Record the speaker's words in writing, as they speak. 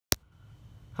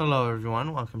Hello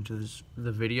everyone, welcome to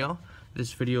the video.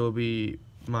 This video will be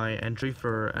my entry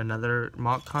for another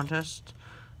mock contest.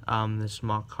 This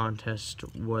mock contest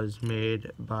was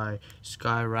made by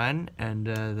Sky Ren, and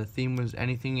the theme was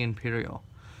anything Imperial.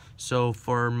 So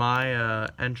for my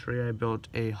entry, I built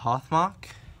a Hoth mock,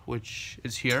 which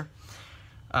is here,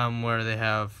 where they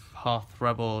have Hoth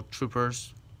rebel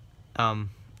troopers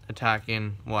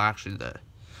attacking. Well, actually,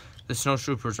 the snow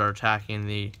troopers are attacking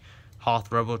the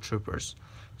Hoth rebel troopers.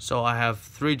 So I have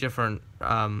three different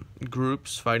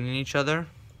groups fighting each other.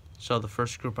 So the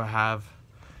first group I have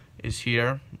is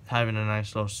here, having a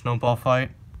nice little snowball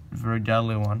fight, very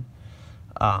deadly one.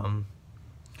 The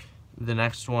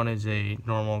next one is a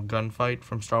normal gunfight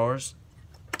from Star Wars,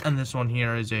 and this one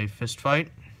here is a fist fight.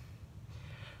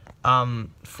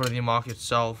 For the mock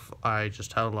itself, I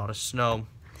just had a lot of snow,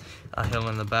 a hill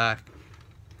in the back.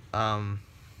 I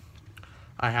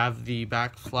have the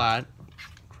back flat.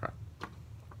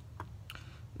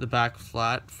 The back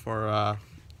flat for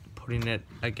putting it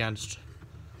against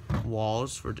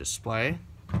walls for display,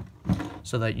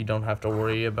 so that you don't have to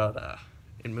worry about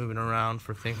it moving around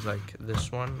for things like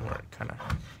this one where it kind of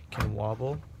can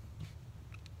wobble.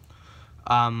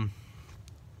 My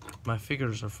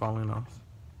figures are falling off.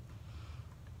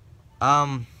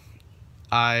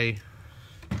 I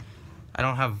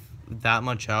don't have that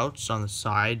much else on the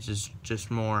sides. It's just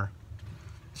more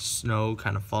snow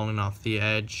kind of falling off the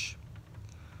edge.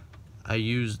 I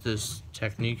use this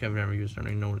technique I've never used. I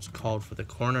don't even know what it's called for the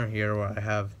corner here, where I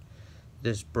have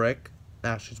this brick.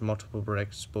 Actually, it's multiple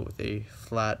bricks, but with a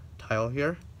flat tile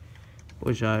here,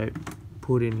 which I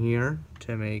put in here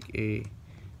to make a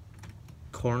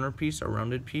corner piece, a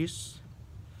rounded piece.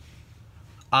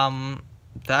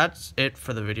 That's it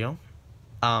for the video.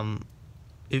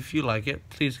 If you like it,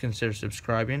 please consider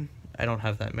subscribing. I don't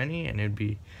have that many, and it'd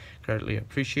be greatly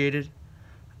appreciated.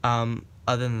 Other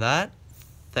than that,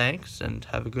 thanks, and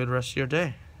have a good rest of your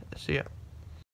day. See ya.